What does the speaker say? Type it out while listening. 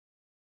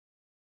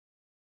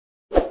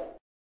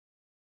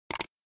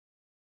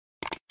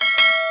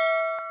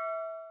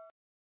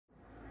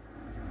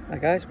Hi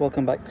guys,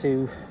 welcome back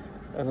to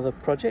another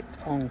project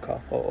on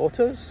Carport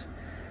Autos.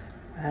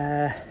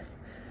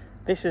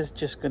 This is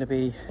just going to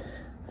be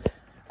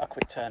a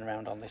quick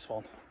turnaround on this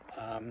one.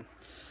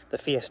 The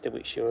Fiesta,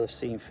 which you'll have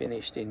seen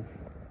finished in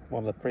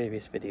one of the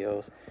previous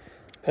videos,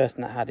 the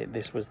person that had it,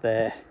 this was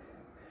their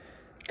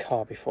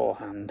car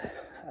beforehand,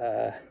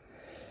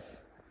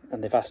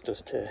 and they've asked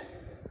us to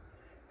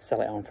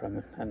sell it on from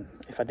them. And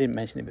if I didn't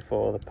mention it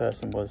before, the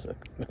person was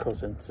my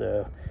cousin,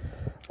 so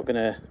we're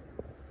going to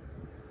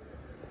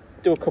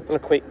do a couple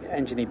of quick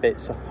enginey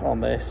bits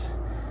on this,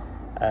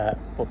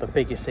 but the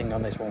biggest thing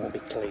on this one will be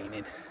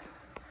cleaning.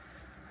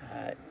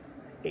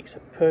 It's a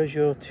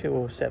Peugeot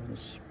 207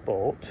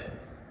 Sport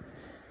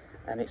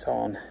and it's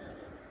on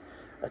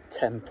a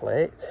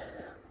template.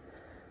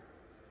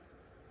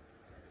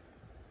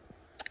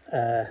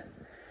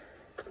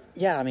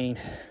 Yeah, I mean,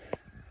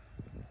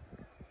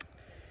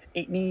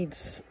 it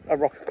needs a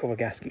rocker cover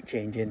gasket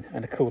changing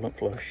and a coolant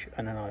flush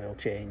and an oil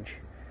change.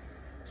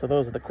 So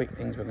those are the quick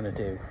things we're going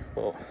to do,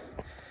 but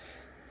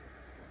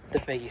the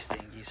biggest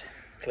thing is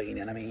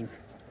cleaning. I mean,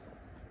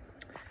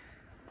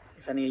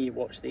 if any of you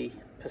watch the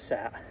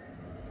Passat,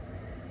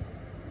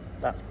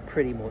 that's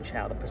pretty much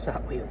how the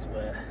Passat wheels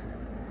were,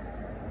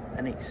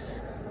 and it's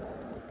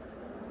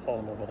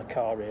all over the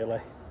car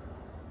really.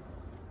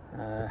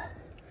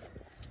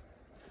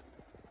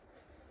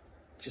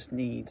 Just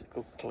needs a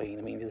good clean.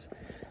 I mean, there's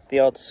the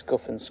odd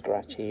scuff and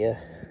scratch here,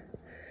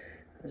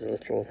 there's a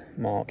little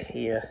mark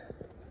here.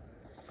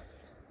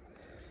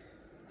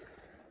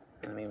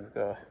 I mean, we've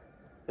got a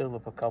build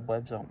up of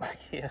cobwebs on back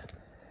here.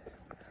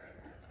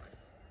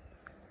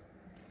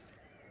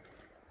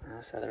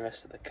 That's the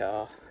rest of the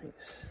car.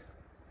 It's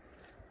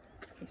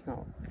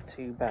not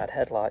too bad.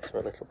 Headlights are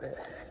a little bit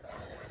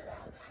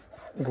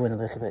going a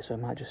little bit, so I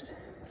might just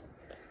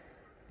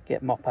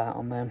get mop out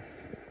on them,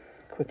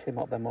 quickly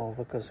mop them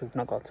over, because we've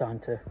not got time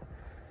to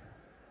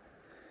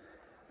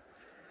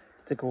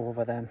go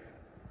over them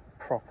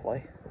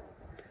properly.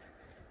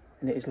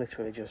 And it is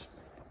literally just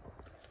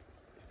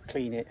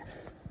clean it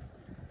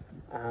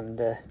and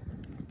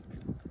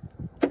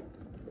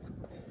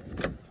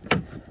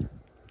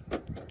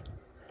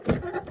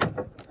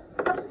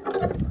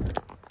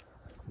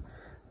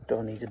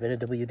door needs a bit of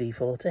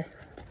WD-40,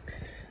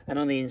 and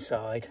on the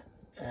inside,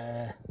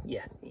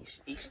 yeah, it's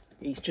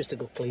just a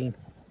good clean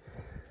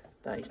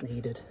that is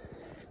needed.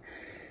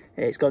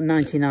 It's got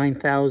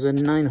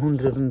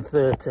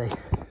 99,930 on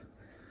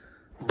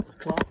the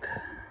clock.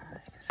 You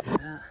can see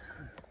that.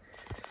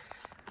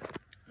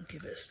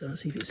 Give it a start,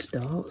 see if it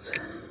starts.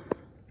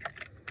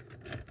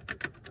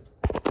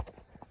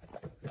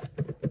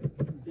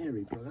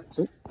 Dairy products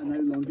are no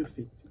longer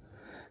fit.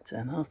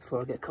 Turn off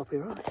before I get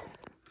copyright.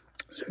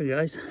 Sorry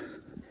guys.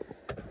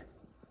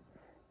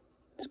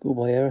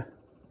 Schoolboy error.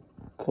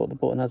 Caught the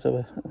button as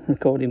a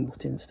recording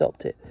button,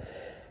 stopped it.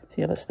 So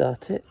yeah, let's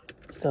start it.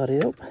 Start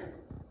it up.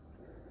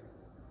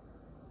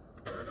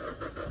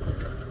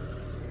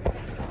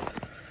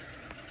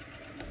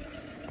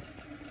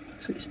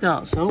 So it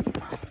starts up.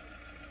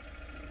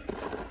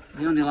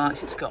 The only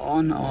lights it's got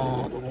on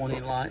are the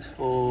warning lights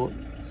for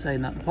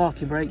saying that the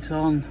parking brake's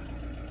on,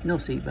 no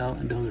seatbelt,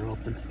 and doors are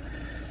open.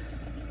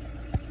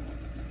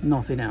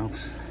 Nothing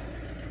else.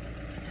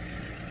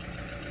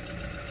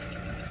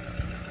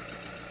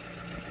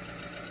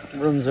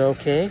 Runs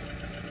okay,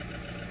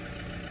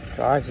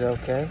 drives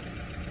okay,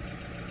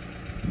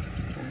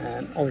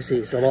 and obviously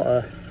it's a lot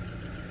of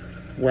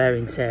wear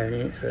and tear in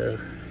it, so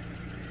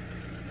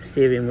the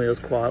steering wheel's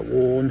quite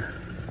worn.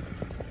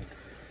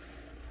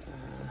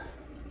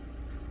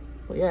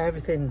 But yeah,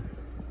 everything's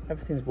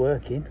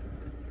working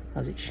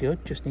as it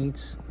should, just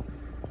needs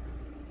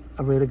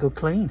a really good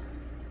clean.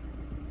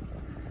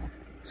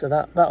 So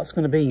that's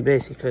going to be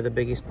basically the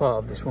biggest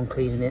part of this one,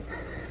 cleaning it.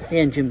 The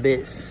engine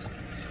bits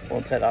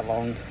won't take that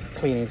long,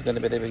 cleaning is going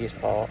to be the biggest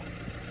part.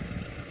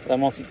 Then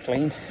once it's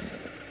cleaned,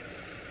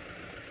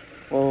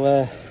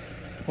 we'll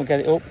get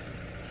it up,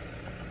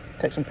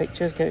 take some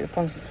pictures, get it up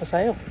on for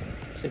sale,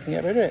 see if we can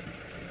get rid of it.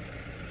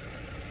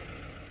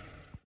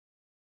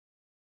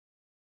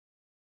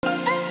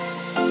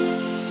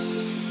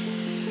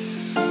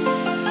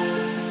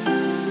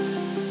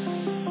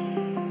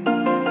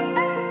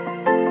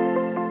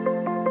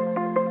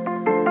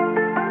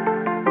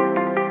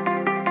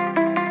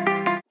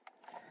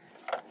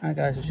 Right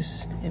guys, we're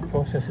just in the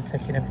process of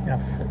taking everything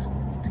off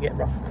to get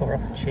rocker cover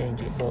off and change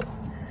it, but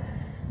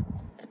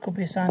there could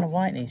be a sign of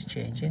why it needs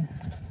changing.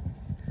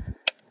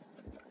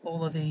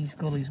 All of these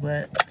gullies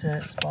where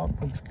spark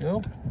plugs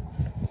go,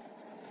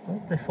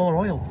 well, they're full of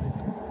oil.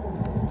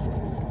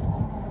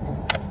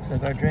 So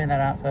we've got to drain that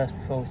out first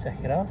before we take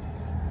it off,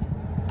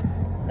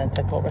 and then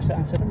take all the rest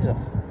of the ancillaries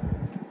off.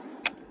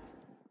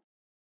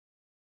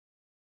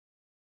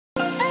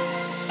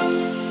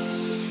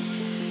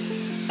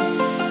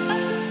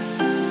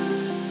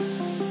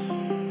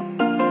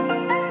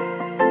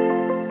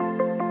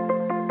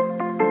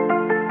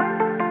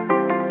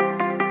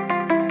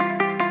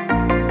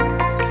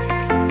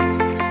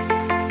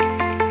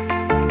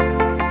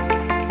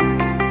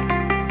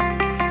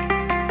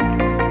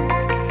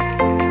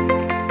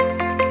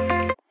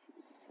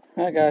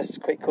 Right guys,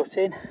 quick cut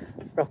in.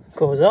 Rocket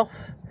covers off.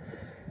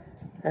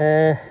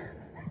 Should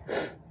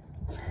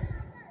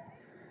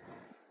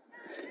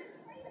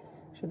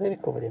they be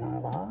covered in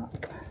oil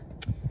like that?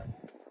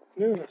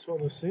 No, that's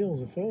what the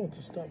seals are for,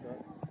 to stop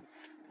that.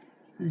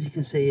 As you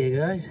can see here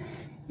guys,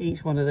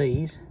 each one of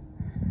these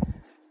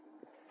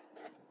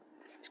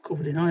is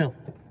covered in oil,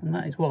 and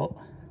that is what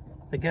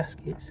the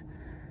gaskets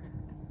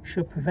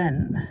should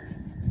prevent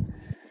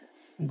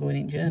from going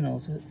in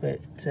journals, but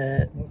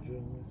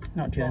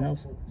not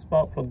journals,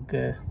 spark plugs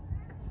are.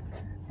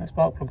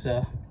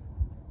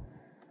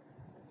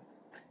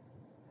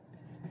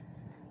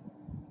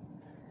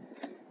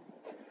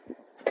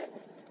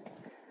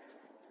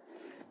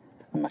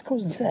 And my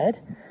cousin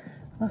said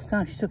last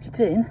time she took it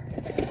in,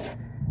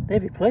 they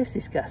replaced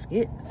this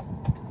gasket.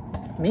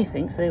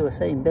 Methinks they were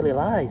saying Billy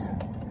lies,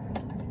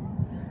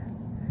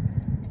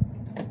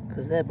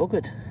 because they're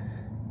buggered.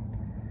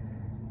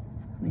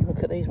 I mean,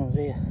 look at these ones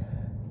here.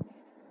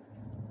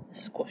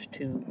 Squashed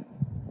to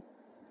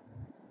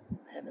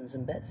heavens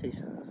and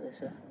Betsy's, as they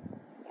say.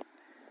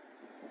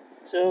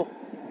 So,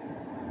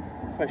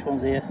 fresh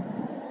ones here.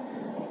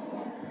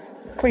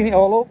 Clean it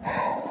all up.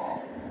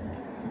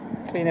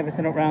 Clean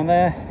everything up round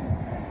there.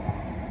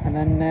 And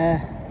then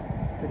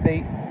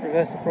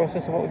reverse the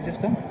process of what we've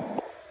just done.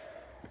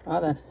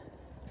 Right then.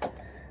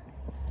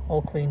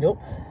 All cleaned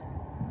up.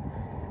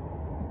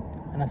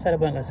 And I said I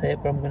weren't going to say it,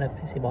 but I'm going to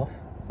piss him off.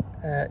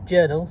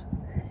 Journals.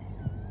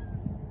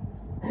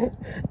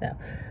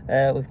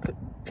 Now, we've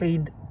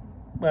cleaned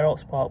where all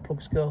spark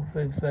plugs go.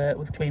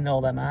 We've cleaned all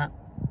them out.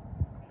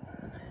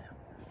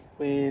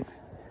 We've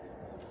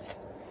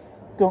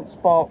done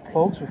spark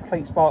plugs. We've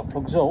cleaned spark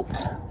plugs up.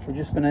 We're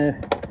just going to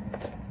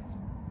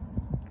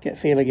get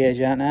feeler gauge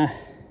out now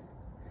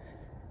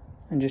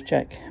and just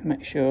check,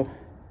 make sure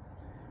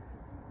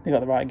they got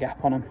the right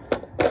gap on them,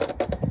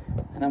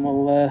 and then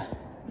we'll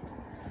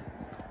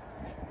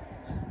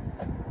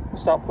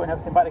start putting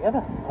everything back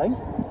together, I think.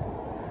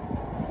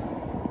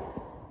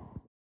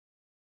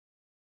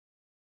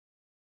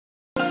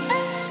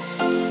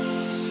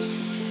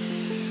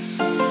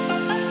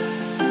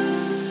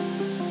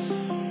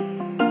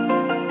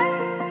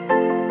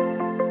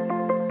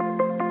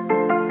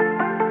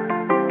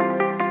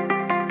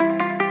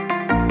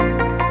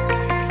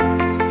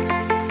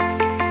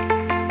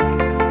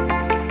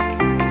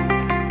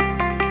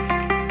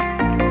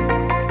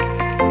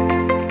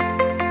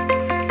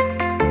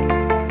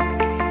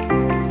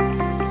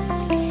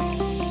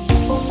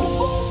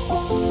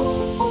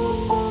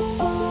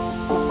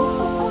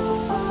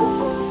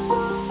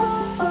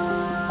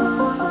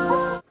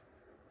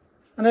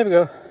 And there we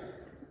go,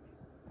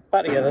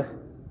 back together.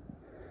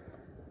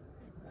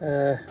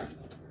 We're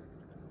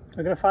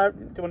going to fire. Do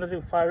you want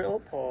to fire it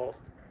up, or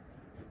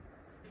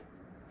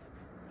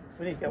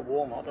we need to get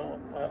warm out, don't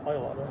we?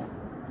 Oil out, don't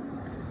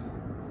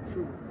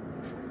we?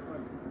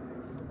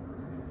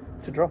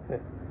 To drop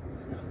it.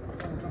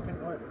 Drop it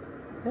oil.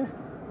 Yeah.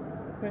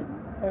 Wait,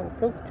 oil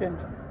filter change.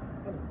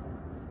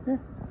 Yeah.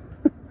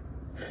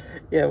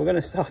 Yeah, we're going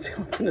to start it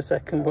up in a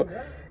second, but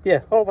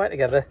yeah, all back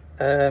together.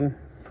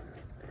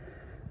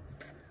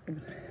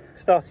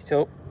 Start it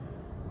up,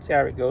 see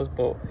how it goes,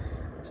 but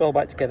it's all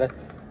back together.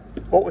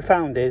 What we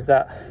found is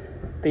that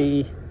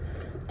the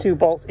two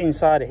bolts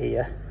inside of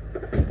here,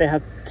 they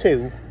had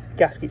two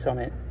gaskets on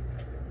it.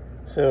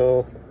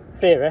 So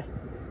theory,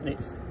 and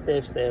it's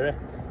Dave's theory,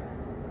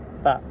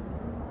 that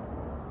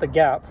the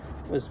gap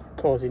was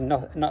causing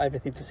not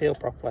everything to seal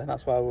properly.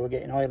 That's why we were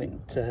getting oil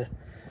into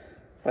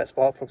where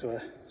spark plugs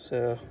were.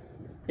 So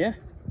yeah,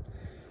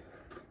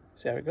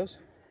 see how it goes.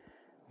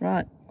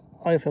 Right,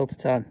 oil filter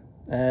time.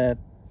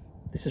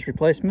 This is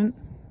replacement,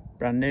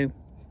 brand new,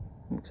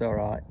 looks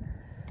alright.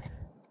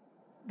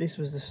 This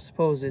was the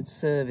supposed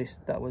service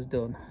that was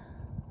done,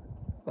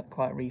 but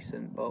quite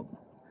recent, but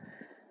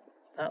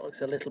that looks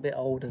a little bit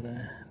older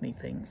than me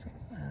thinks.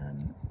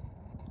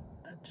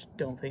 I just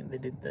don't think they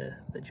did the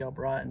job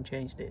right and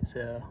changed it,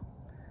 so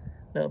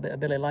a little bit of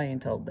Billy lying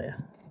told there.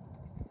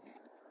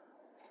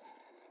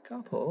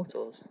 Carport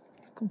Autos,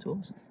 come to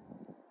us.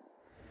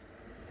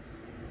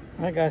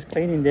 Right guys,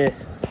 cleaning day.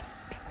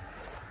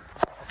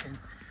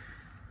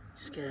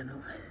 Just getting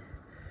a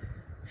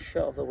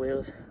shot of the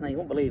wheels. Now you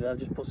won't believe it, I've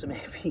just put some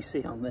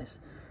APC on this.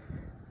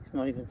 It's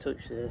not even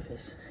touched the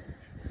surface.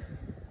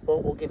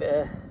 But we'll give it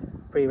a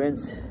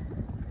pre-rinse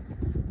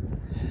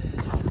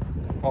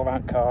all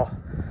around car.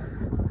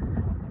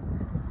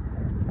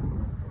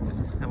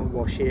 And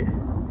we'll wash it.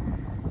 And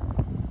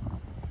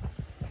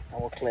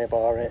we'll clear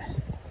bar it.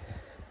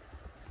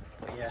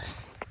 But yeah,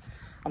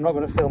 I'm not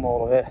going to film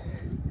all of it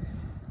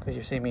because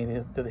you've seen me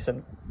do this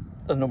a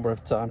number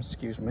of times,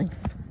 excuse me.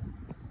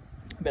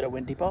 Bit of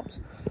windy pops,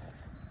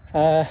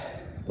 but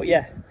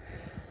yeah,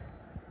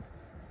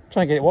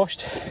 try and get it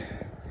washed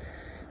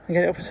and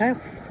get it up for sale.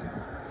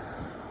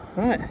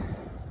 Right,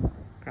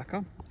 crack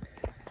on.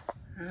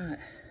 Right,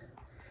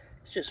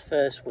 it's just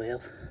first wheel.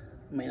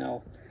 I mean,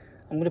 I'm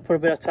going to put a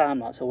bit of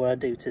time lapse of what I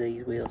do to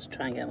these wheels to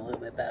try and get them a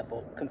little bit better,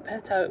 but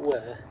compared to how it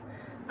were,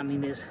 I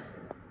mean, there's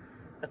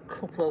a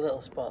couple of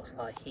little spots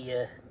like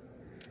here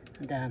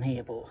and down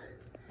here, but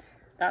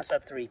that's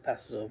had 3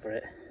 passes over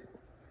it,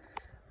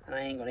 and I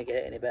ain't going to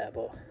get it any better,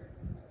 but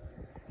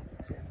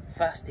it's a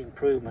vast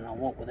improvement on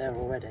what were there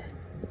already,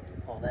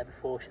 or there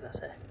before should I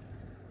say.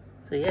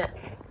 So yeah,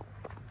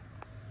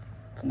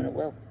 coming up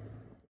well.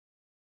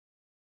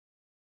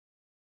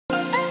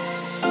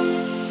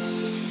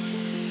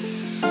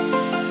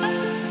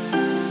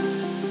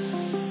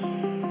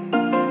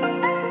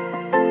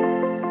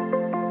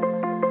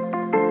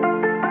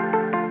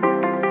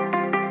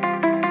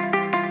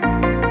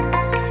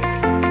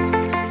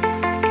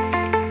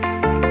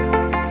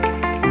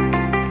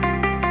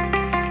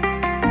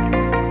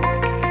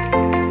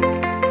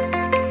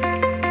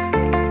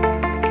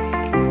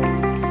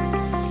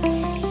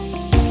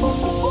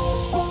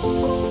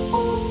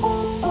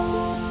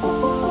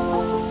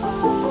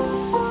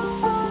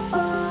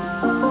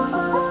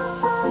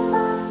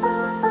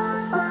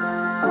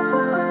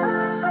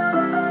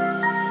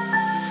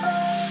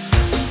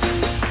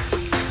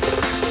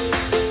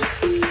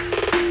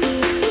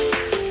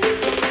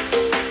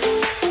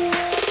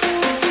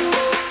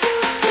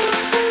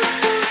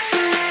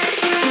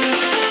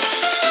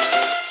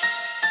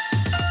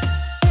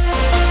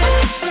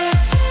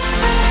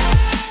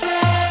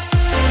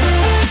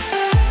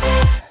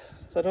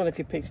 So I don't know if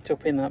you picked it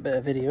up in that bit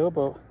of video,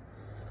 but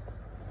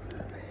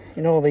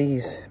in all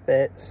these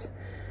bits,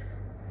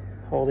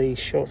 all these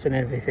shots and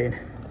everything,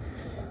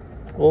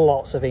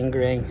 lots of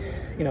ingrain,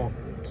 you know,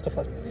 stuff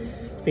that's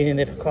been in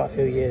there for quite a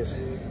few years.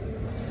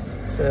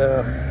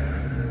 So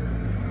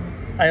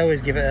I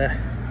always give it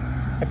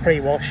a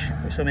pre-wash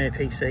with some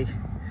APC,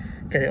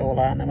 get it all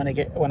out, and then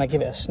when I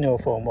give it a snow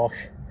foam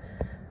wash,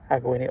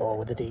 I go in it all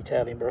with the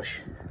detailing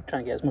brush, try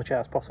and get as much out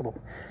as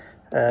possible.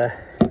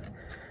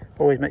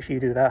 Always make sure you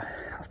do that.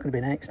 That's going to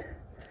be next.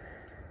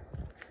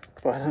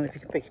 But I don't know if you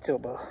can pick it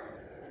up, but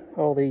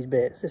all these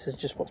bits, this is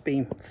just what's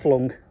being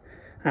flung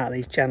out of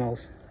these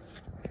channels.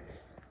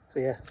 So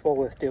yeah, it's well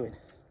worth doing.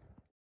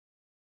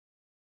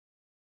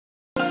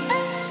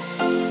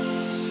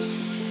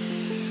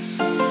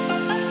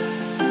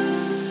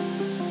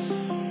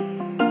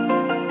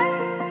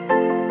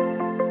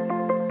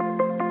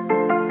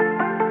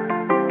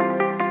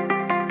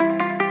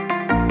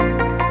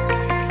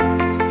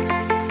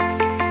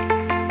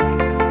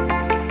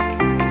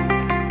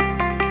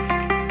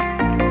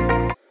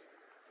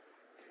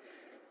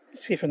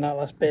 See from that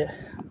last bit,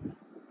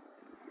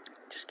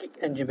 just get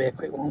engine bay a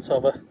quick once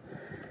over,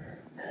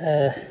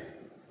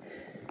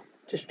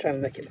 just trying to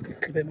make it look a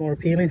little bit more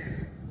appealing.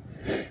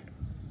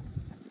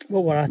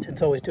 But what I tend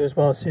to always do as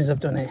well, as soon as I've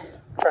done it,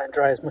 try and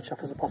dry as much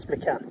off as I possibly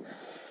can,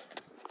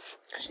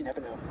 because you never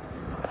know.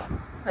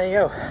 There you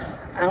go,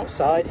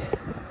 outside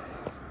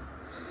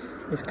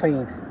is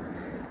clean,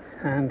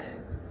 and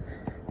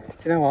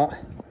do you know what,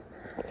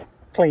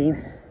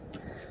 clean,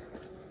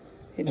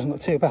 it doesn't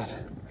look too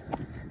bad.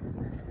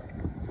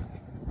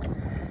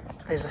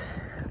 There's a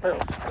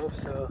little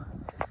scuff, so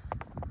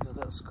there's a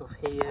little scuff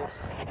here.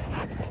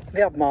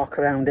 The odd mark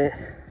around it,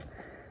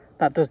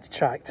 that does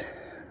detract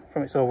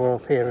from its overall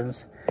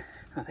appearance.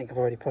 I think I've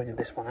already pointed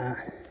this one out.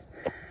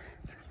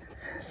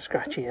 There's a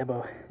scratch here,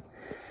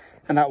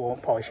 and that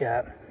won't polish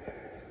out,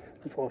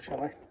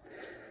 unfortunately.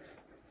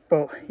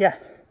 But yeah,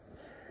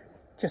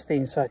 just the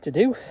inside to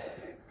do,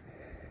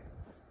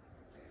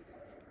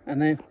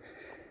 and then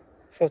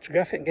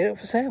photograph it and get it up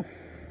for sale.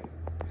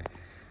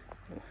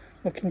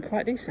 Looking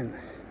quite decent.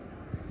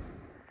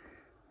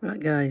 Right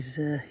guys,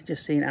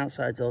 just seen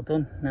outside's all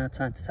done, now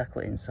time to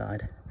tackle it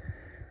inside.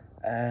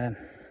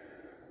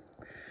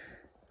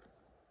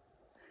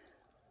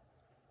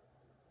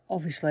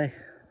 Obviously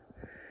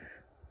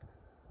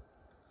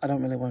I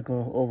don't really want to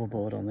go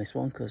overboard on this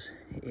one because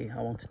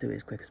I want to do it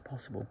as quick as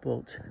possible,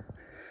 but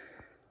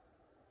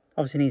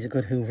obviously needs a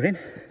good hoovering.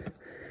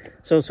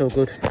 So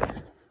good,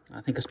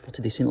 I think I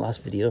spotted this in the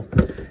last video,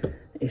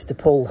 is to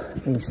pull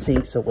these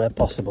seats up where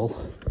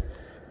possible,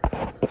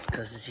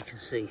 because as you can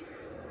see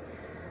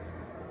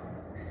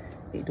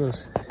it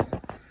does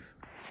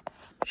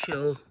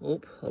show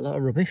up a lot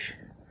of rubbish,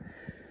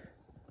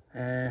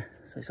 so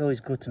it's always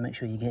good to make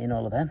sure you're getting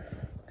all of them.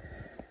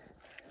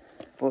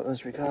 But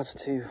as regards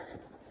to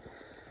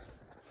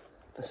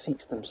the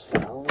seats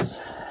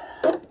themselves,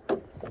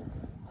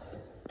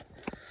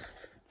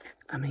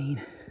 I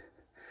mean,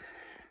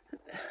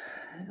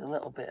 there's a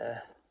little bit of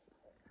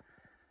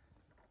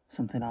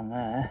something on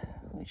there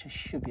which I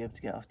should be able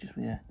to get off just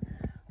with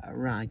a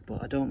rag,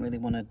 but I don't really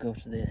want to go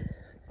to the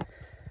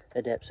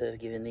depths of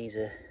giving these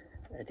a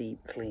deep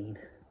clean.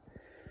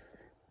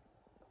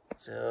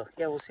 So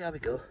yeah, we'll see how we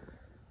go.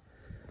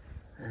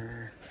 See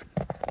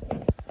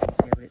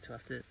how we get to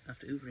after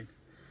hoovering.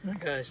 Right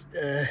guys,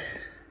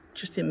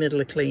 just in the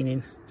middle of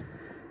cleaning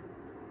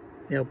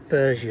the old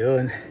Peugeot,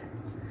 and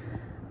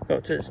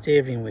got to the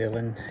steering wheel,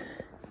 and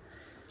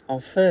on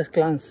first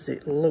glance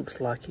it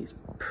looks like it's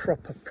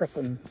proper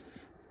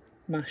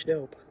mashed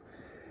up,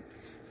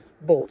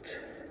 but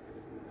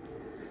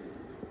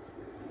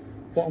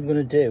what I'm going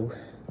to do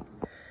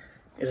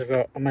is I've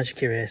got a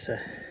magic eraser,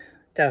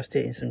 doused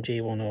it in some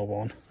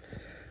G101,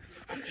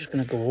 I'm just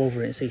going to go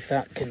over it and see if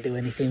that can do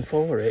anything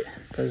for it,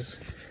 because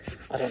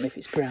I don't know if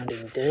it's ground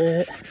in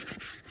dirt.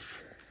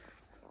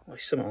 Oh,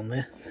 there's something on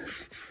there.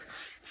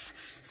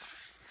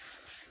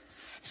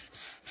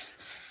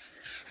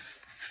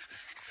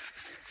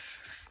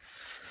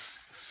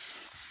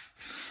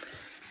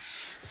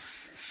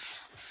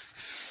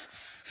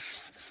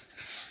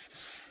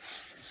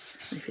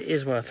 If it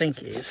is what I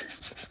think it is,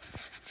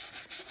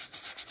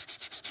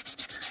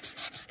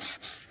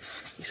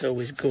 it's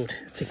always good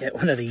to get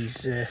one of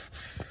these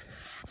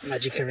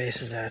magic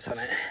erasers out on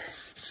it.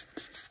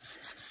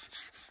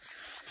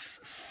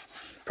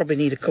 Probably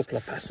need a couple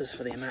of passes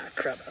for the amount of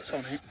crap that's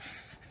on it.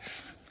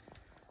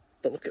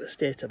 But look at the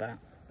state of that.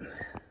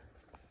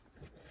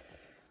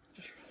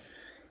 Just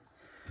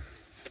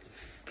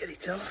get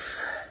it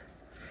off.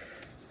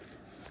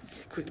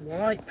 Get a quick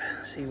wipe,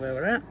 see where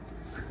we're at.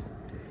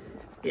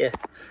 Yeah,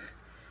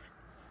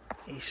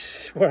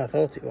 it's where I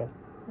thought it was.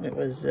 It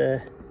was,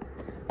 I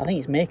think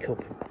it's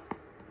makeup,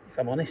 if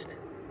I'm honest.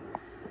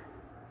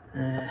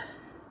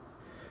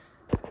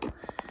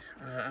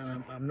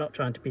 I'm not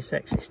trying to be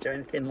sexist or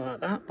anything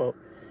like that, but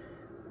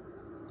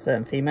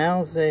certain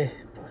females, they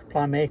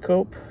apply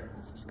makeup,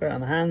 spray it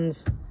on the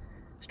hands,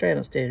 straight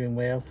on steering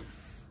wheel,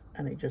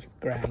 and it just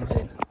grinds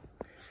in.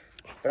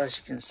 But as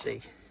you can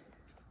see,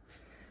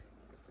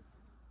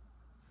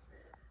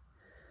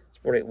 it's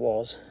what it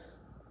was,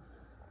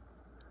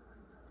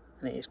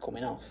 and it is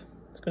coming off.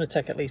 It's going to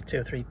take at least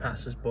 2 or 3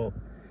 passes, but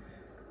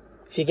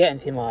if you get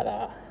anything like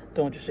that,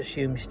 don't just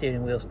assume your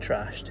steering wheel's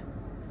trashed.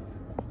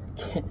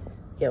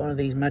 Get one of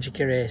these magic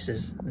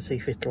erasers and see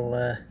if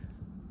it'll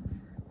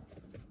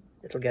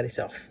get it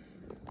off.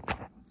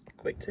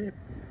 Quick tip.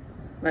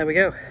 There we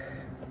go.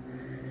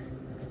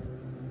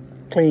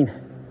 Clean.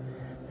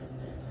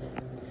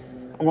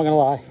 I'm not gonna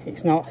lie,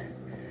 it's not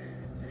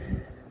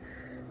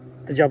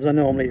the jobs I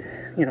normally,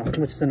 as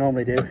much as I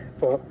normally do,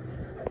 but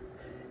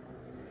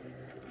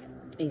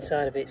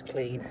inside of it's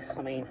clean.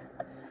 I mean,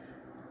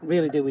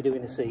 really do we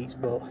doing the seats,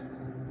 but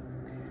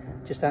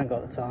just haven't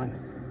got the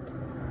time.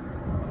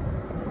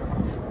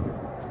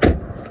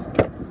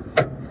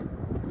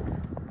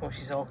 Well,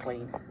 she's all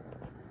clean.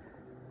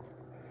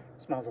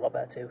 Smells a lot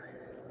better too.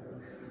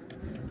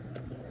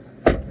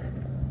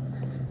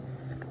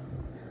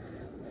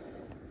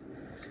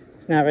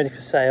 It's now ready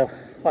for sale.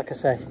 Like I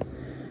say,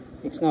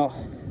 it's not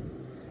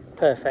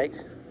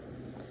perfect,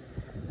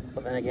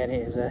 but then again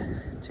it is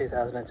a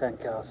 2010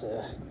 car,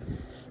 so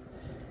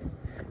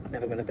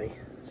never going to be.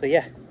 So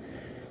yeah,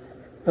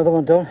 another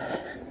one done.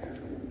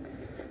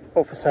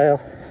 Up for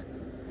sale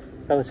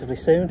relatively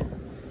soon.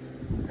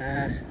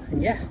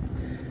 And yeah,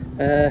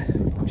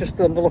 just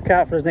be on the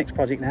lookout for his next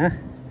project now,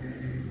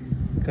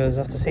 because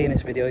after seeing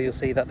this video you'll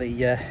see that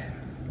the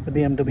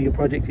BMW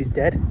project is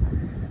dead.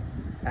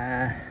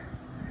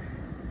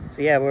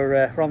 So yeah,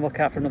 we're on the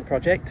lookout for another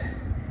project.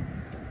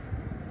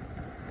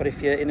 But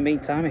if you, in the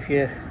meantime, if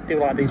you do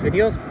like these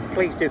videos,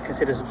 please do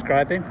consider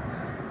subscribing.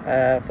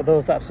 For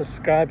those that have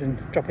subscribed and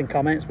dropping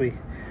comments, we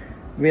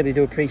really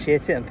do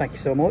appreciate it, and thank you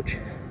so much.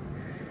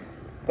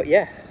 But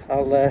yeah,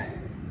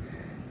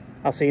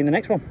 I'll see you in the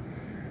next one.